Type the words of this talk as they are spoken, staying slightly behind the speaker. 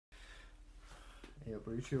Hey up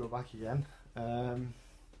Bruce, we're back again.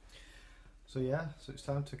 So yeah, so it's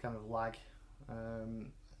time to kind of lag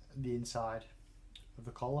the inside of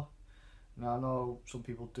the collar. Now I know some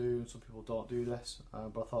people do and some people don't do this,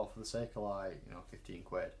 but I thought for the sake of, like, 15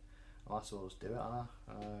 quid, I might as well just do it, Anna.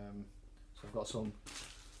 So I've got some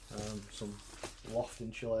loft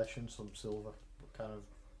insulation, some silver kind of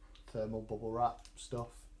thermal bubble wrap stuff.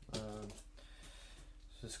 So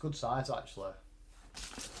it's a good size actually.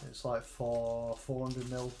 It's like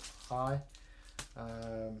 400mm high,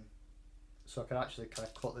 so I can actually kind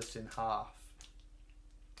of cut this in half.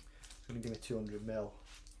 It's going to give me 200mm,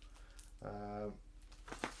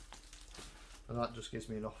 and that just gives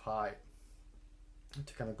me enough height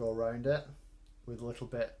to kind of go around it with a little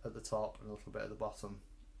bit at the top and a little bit at the bottom,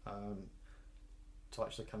 to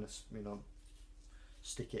actually kind of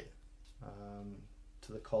stick it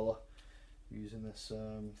to the collar using this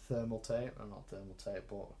thermal tape, or not thermal tape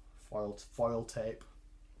but foil tape.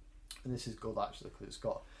 And this is good actually because it's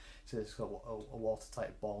got a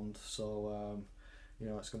watertight bond, so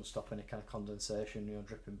it's going to stop any kind of condensation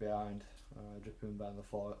dripping behind the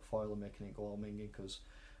foil and making it go all minging, because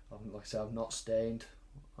like I said, I've not stained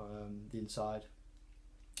the inside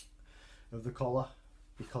of the collar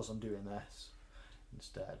because I'm doing this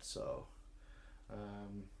instead. So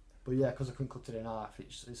but yeah, because I couldn't cut it in half,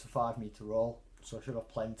 it's a 5 metre roll, so I should have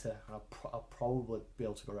plenty, and I'll probably be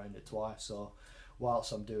able to go around it twice. So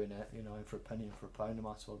whilst I'm doing it, in for a penny and for a pound, I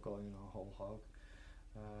might as well go whole hog.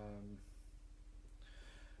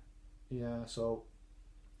 Yeah, so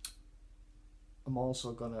I'm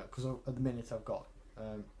also gonna, because at the minute I've got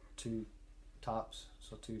 2 taps,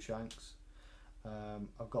 so 2 shanks.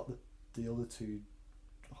 I've got the other 2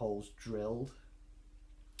 holes drilled.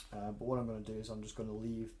 But what I'm going to do is I'm just going to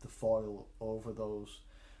leave the foil over those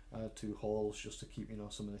 2 holes just to keep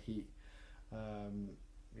some of the heat,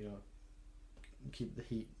 keep the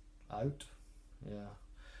heat out,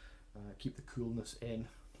 keep the coolness in,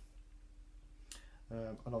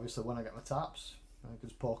 and obviously when I get my taps, I can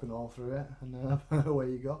just poke a hole through it, and away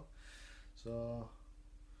you go. So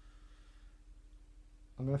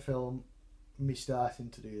I'm going to film me starting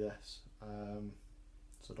to do this,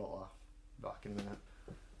 so don't laugh. Back in a minute.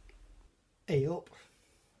 Hey up.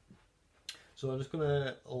 So I'm just going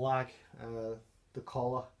to lag the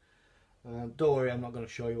collar. Don't worry, I'm not going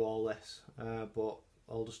to show you all this, but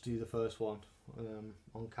I'll just do the first one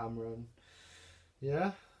on camera, and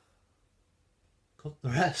yeah, cut the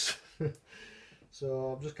rest.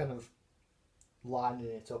 So I'm just kind of lining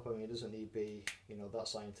it up. I mean, it doesn't need to be that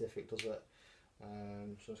scientific, does it?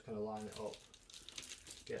 So just kind of line it up,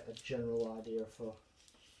 get a general idea for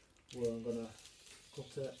where I'm going to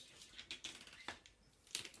cut it.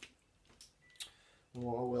 And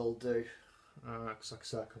what I will do, because like I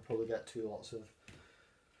said, I can probably get 2 lots of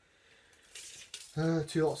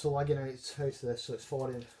lagging out of this. So it's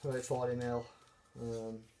 40mm.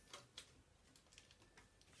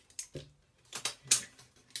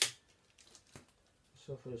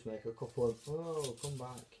 So if I just make a couple of, oh, come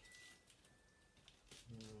back,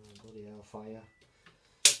 bloody hell, fire.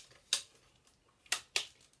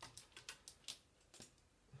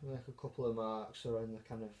 Make a couple of marks around the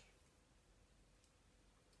kind of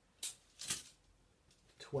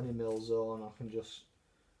 20mm zone. I can just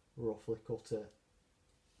roughly cut it.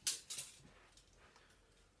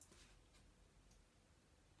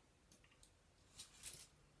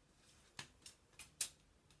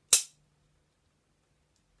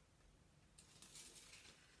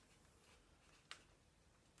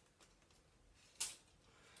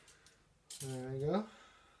 There we go.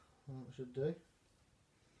 That should do.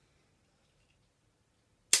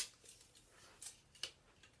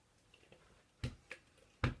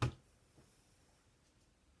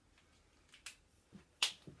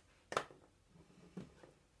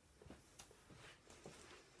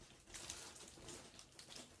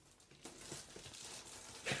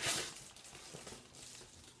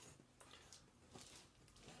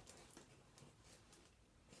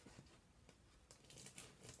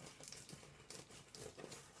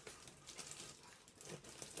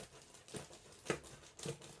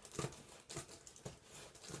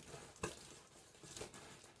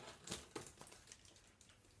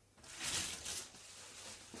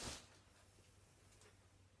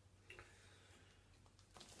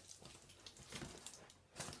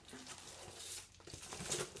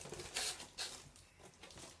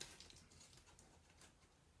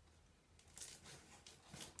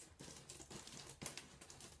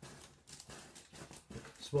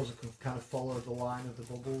 I suppose I can kind of follow the line of the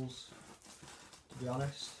bubbles, to be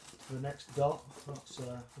honest, to the next dot. That's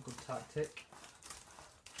a good tactic.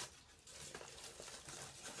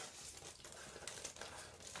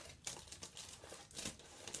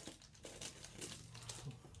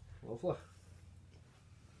 lovely.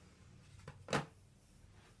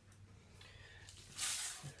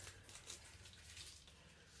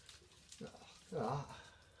 Look at that.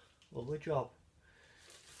 Lovely job.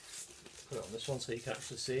 Put it on this one so you can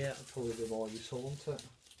actually see it. It'll probably be more useful, won't it?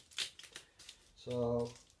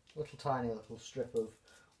 So, little tiny little strip of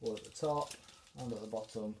wood at the top and at the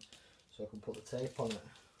bottom, so I can put the tape on it.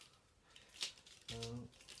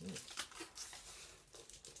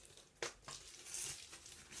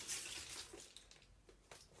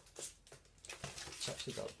 It's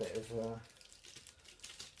actually got a bit of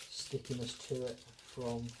stickiness to it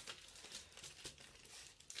from.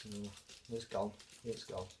 It's gone. It's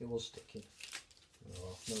gone. It was sticking.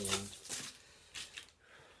 Oh, no mind.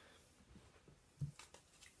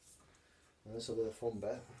 And this will be the fun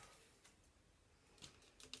bit.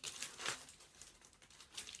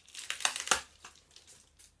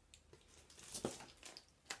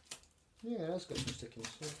 Yeah, it's got some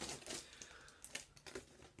stickiness.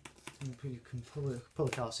 You can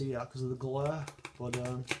probably can't see that because of the glare, but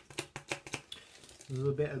there's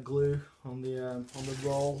a bit of glue on the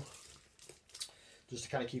roll, just to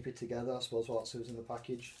kind of keep it together. I suppose what's in the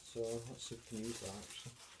package. So let's see if we can use that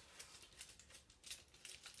actually.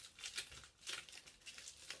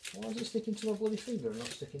 Why is it sticking to my bloody finger and not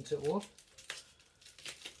sticking to wood?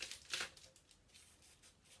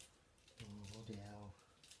 Oh, bloody hell.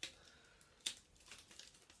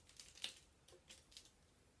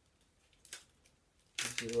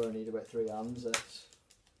 This is where I need about 3 hands, this.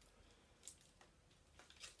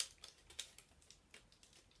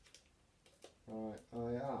 Right, I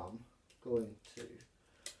am going to...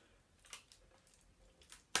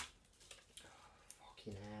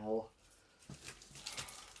 Fucking hell.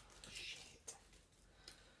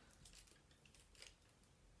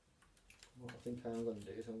 What I think I am going to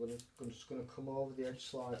do is I'm just going to come over the edge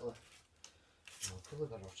slightly. I'm probably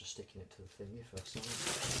better off just sticking it to the thingy first.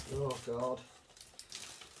 Oh god.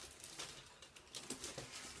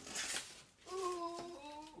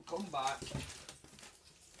 Oh, come back.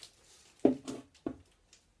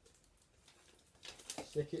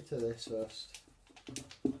 Stick it to this first.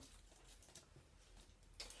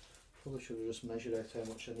 Probably should have just measured out how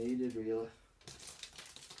much I needed really.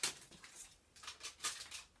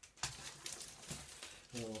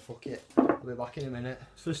 Oh fuck it, I'll be back in a minute.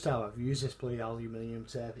 It's the first time I've used this bloody aluminium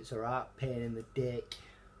tape. It's a right pain in the dick.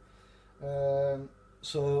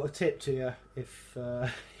 So a tip to you,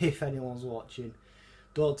 if anyone's watching,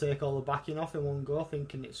 don't take all the backing off in one go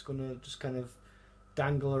thinking it's gonna just kind of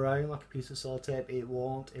dangle around like a piece of sellotape. It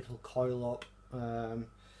won't. It'll coil up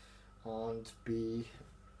and be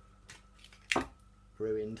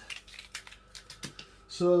ruined.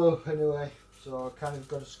 So anyway, so I kind of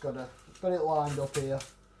got it lined up here,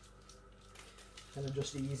 kind of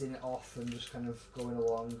just easing it off and just kind of going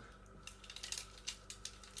along.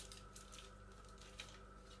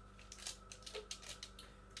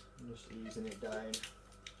 And just easing it down.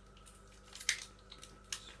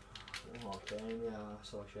 Oh, okay, yeah,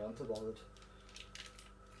 so she hadn't bothered.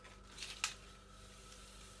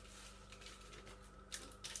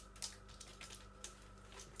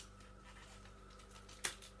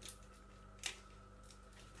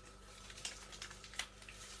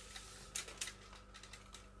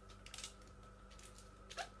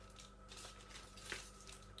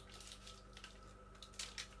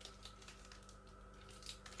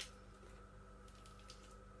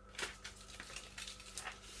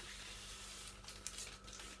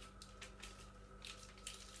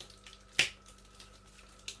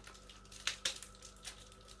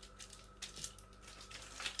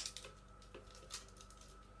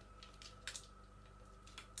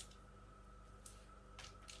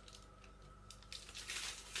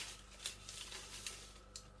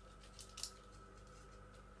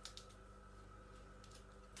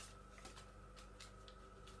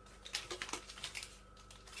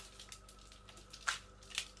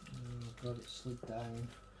 God, it slid down.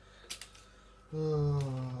 Oh,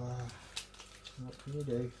 what can you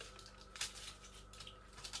do?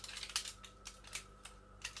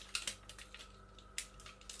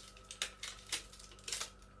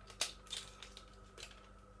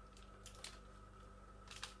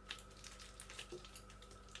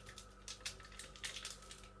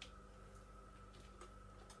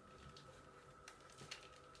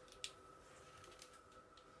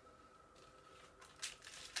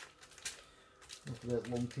 A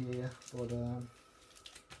bit lumpy here, but not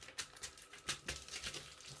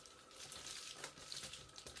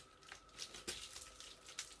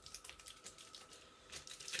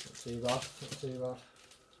too bad, not too bad.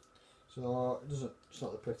 So it's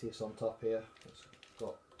not the prettiest on top here. It's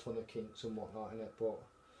got a ton of kinks and whatnot in it, but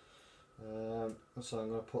So I'm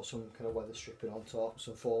going to put some kind of weather stripping on top,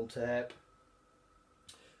 some foam tape,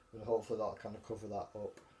 and hopefully that'll kind of cover that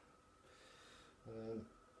up.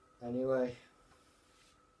 Anyway,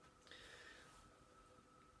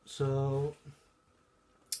 so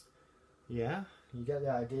yeah, you get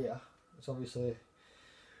the idea. It's obviously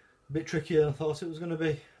a bit trickier than I thought it was going to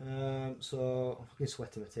be. So I'm fucking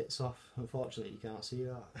sweating my tits off. Unfortunately, you can't see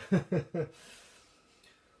that.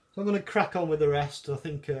 So I'm going to crack on with the rest. I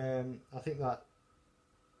think that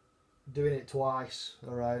doing it twice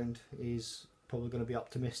around is probably going to be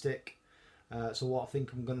optimistic. So what I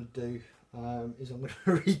think I'm going to do is I'm going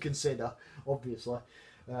to reconsider, obviously.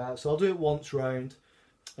 So I'll do it once round,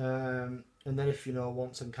 and then if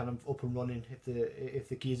once I'm kind of up and running, if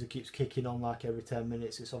the Keezer keeps kicking on like every 10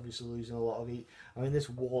 minutes, it's obviously losing a lot of heat. I mean, this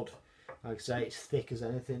wood, like I say, it's thick as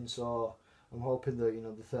anything, so I'm hoping that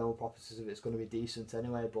the thermal properties of it's going to be decent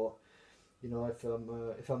anyway. But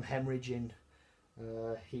if I'm hemorrhaging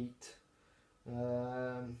heat,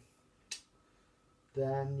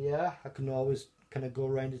 then yeah, I can always kind of go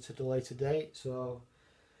around it at a later date. So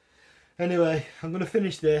anyway, I'm going to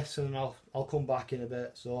finish this and I'll come back in a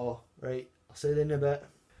bit. So right, I'll see you in a bit.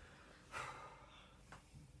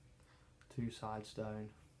 2 sides down,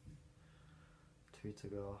 2 to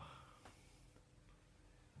go.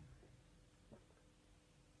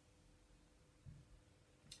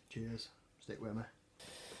 Cheers, stick with me.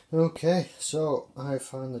 Okay, so I've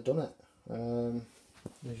finally done it.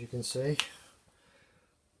 As you can see,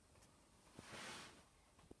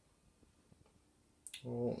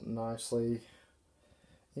 all nicely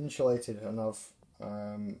insulated, and I've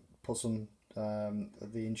put some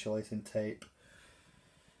of the insulating tape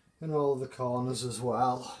in all of the corners as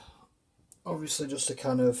well, obviously just to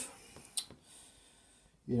kind of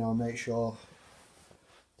make sure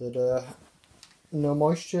that no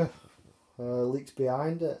moisture leaks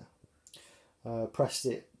behind it. Pressed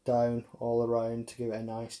it down all around to give it a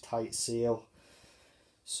nice tight seal.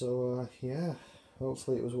 So yeah,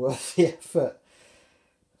 hopefully it was worth the effort.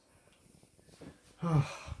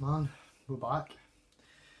 Oh man, we're back.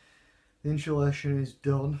 The insulation is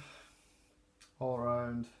done all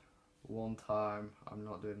around one time. I'm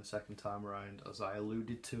not doing the second time around, as I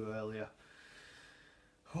alluded to earlier.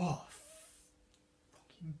 Oh,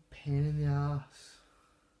 fucking pain in the ass.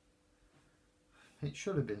 It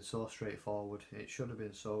should have been so straightforward. It should have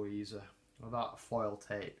been so easy. Well, that foil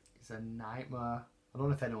tape is a nightmare. I don't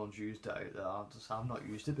know if anyone's used it out there. I've not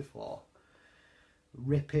used it before.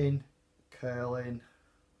 Ripping, curling,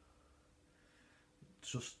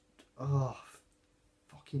 just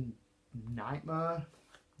fucking nightmare.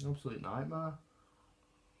 Absolute nightmare.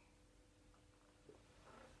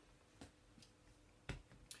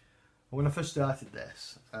 When I first started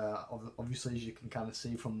this, obviously as you can kind of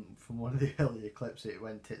see from one of the earlier clips, it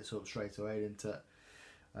went tits up straight away, didn't it?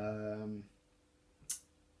 And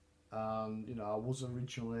I was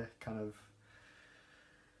originally kind of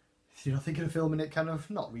thinking of filming it kind of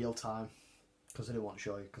not real time, because I didn't want to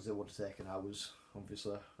show you, because it would have taken hours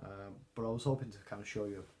obviously, but I was hoping to kind of show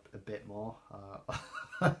you a bit more.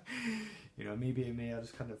 Me being me, I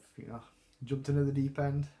just kind of jumped into the deep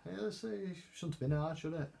end. It shouldn't have been hard,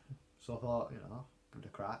 should it? So I thought, give it a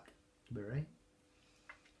crack, be right.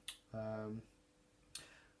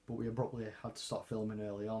 But we abruptly had to stop filming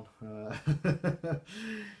early on,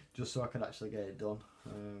 just so I could actually get it done,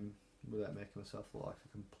 without making myself look like a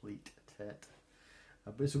complete tit.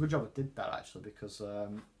 But it's a good job I did that actually, because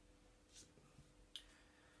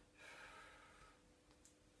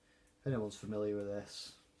if anyone's familiar with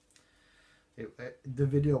this, the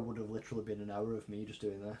video would have literally been an hour of me just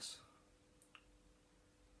doing this.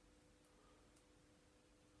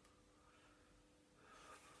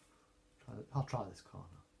 I'll try this corner.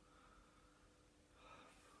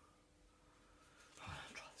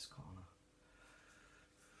 I'll try this corner.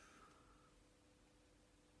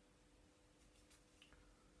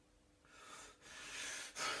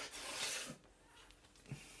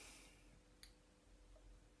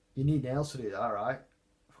 You need nails to do that, right?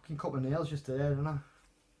 I fucking cut my nails yesterday, didn't I?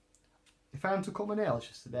 If I hadn't to cut my nails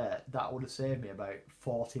yesterday, that would have saved me about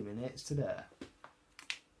 40 minutes today.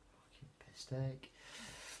 Fucking piss take.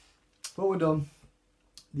 But we're done.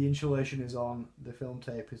 The insulation is on, the film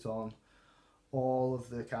tape is on, all of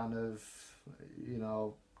the kind of,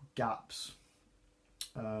 gaps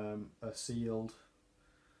are sealed.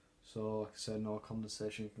 So like I said, no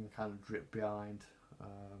condensation can kind of drip behind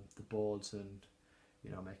the boards and,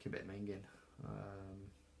 make a bit minging.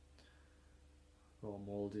 All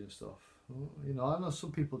mouldy and stuff. I know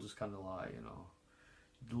some people just kind of like,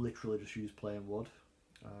 literally just use plain wood.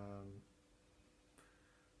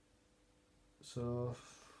 So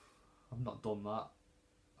I've not done that.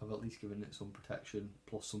 I've at least given it some protection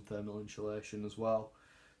plus some thermal insulation as well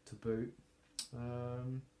to boot.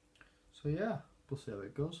 So yeah, we'll see how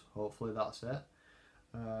it goes. Hopefully that's it,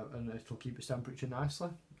 and it'll keep its temperature nicely.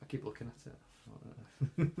 I keep looking at it.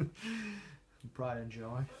 Pride and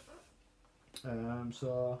joy.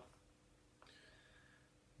 So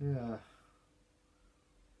yeah,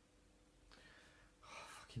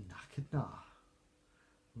 fucking knackered now.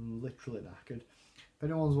 I'm literally knackered. If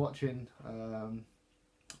anyone's watching,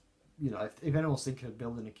 you know, if anyone's thinking of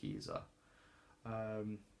building a Keezer,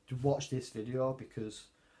 to watch this video, because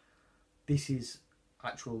this is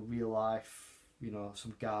actual real life, you know,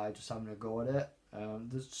 some guy just having a go at it.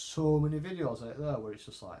 There's so many videos out there where it's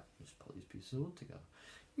just like, you just put these pieces of wood together,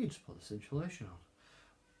 you just put this insulation on,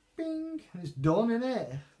 bing, and it's done,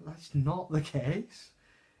 innit? That's not the case.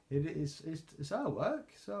 It's how it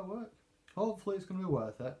works. It's how it works. Hopefully it's going to be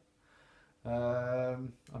worth it.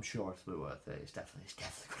 I'm sure it'll be worth it. It's definitely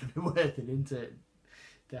going to be worth it, isn't it?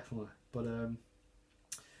 Definitely. But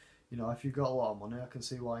you know, if you've got a lot of money, I can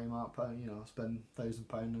see why you might pay, you know, spend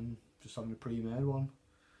 £1,000 and just having a pre-made one.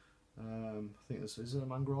 I think this is a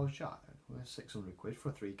mangrove jack. 600 quid for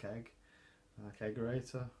a 3 keg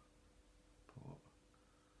kegerator. But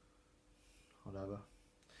whatever.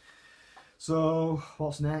 So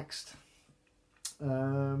what's next?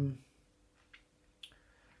 Going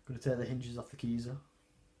to take the hinges off the Keezer.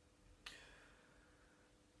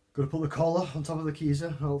 Going to put the collar on top of the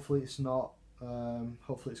Keezer. Hopefully it's not.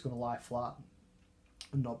 Hopefully it's going to lie flat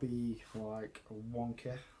and not be like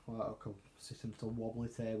wonky, like I could sit at a wobbly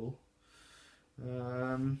table.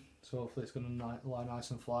 So hopefully it's going to lie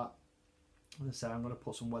nice and flat. And so I'm going to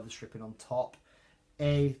put some weather stripping on top.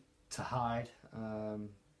 A, to hide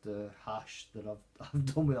the hash that I've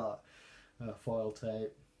done with that foil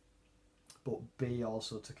tape, but B,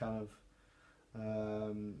 also to kind of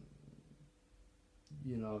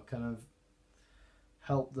you know, kind of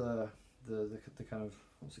help the kind of,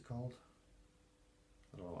 what's it called?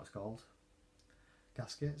 I don't know what it's called.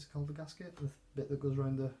 Gasket. It's called the gasket. The bit that goes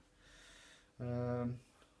around the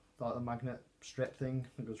like the magnet strip thing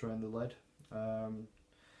that goes around the lid.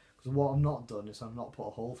 Because what I've not done is I've not put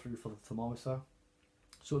a hole through for the thermometer.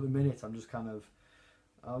 So at the minute I'm just kind of,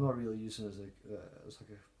 I'm not really using it as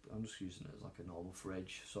I'm just using it as like a normal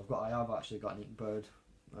fridge. So I have actually got an Inkbird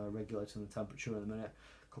regulating the temperature in a minute.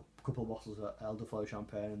 A couple of bottles of elderflower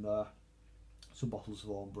champagne in there, some bottles of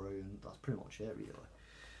home brew, and that's pretty much it really.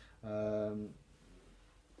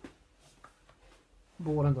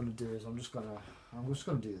 But what I'm going to do is I'm just going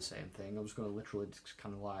to do the same thing. I'm just going to literally just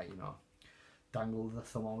kind of like, you know, dangle the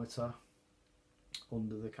thermometer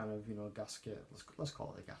under the kind of, you know, gasket. Let's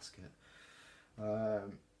call it a gasket.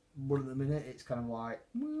 But at the minute it's kind of like,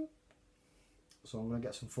 so I'm going to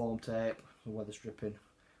get some foam tape, some weather stripping,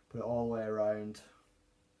 put it all the way around,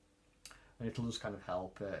 and it'll just kind of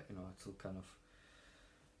help it, you know, it'll kind of,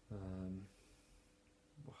 I don't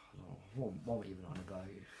know, what am I even on about?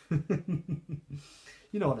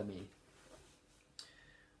 You know what I mean.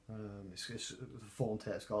 It's the foam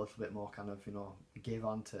tape's got a little bit more kind of, you know, give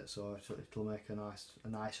onto it, so it'll make a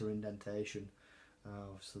nicer indentation.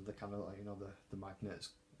 So the kind of, like, you know, the magnet's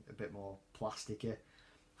a bit more plasticky,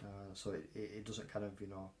 so it doesn't kind of, you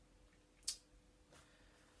know,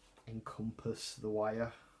 encompass the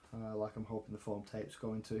wire like I'm hoping the foam tape's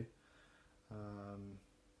going to.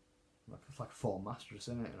 It's like a foam mattress,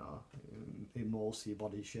 isn't it? You know, it molds to your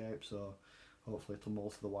body shape, so hopefully it'll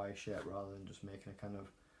mold to the wire shape rather than just making a kind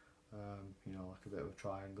of, you know, like a bit of a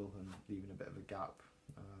triangle and leaving a bit of a gap,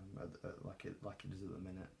 like it is at the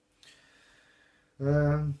minute.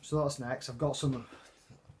 So that's next. I've got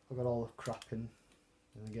all the crap in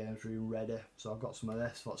the games room ready, so I've got some of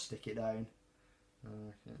this. Let's stick it down.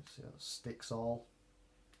 See, that sticks all.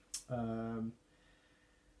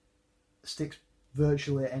 Sticks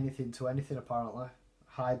virtually anything to anything apparently.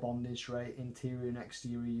 High bondage rate, interior and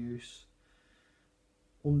exterior use.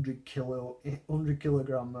 100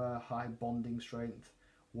 kilogram high bonding strength,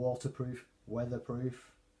 waterproof,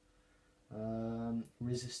 weatherproof,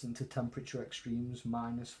 resistant to temperature extremes,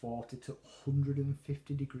 -40 to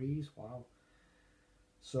 150 degrees. Wow.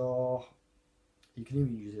 So you can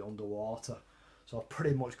even use it underwater. So I've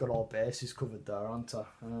pretty much got all bases covered there, haven't I?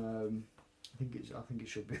 I think it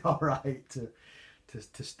should be all right to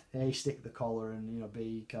A, stick the collar, and, you know,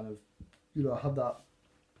 B, kind of, you know, have that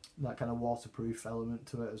kind of waterproof element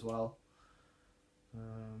to it as well.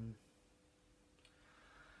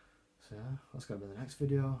 So yeah, that's going to be the next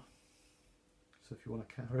video. So if you want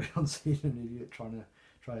to carry on seeing an idiot trying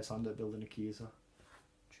his hand at building a Keezer,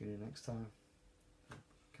 tune in next time.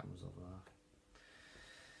 Camera's over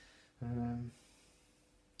there.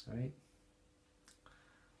 Alright.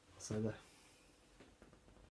 Later.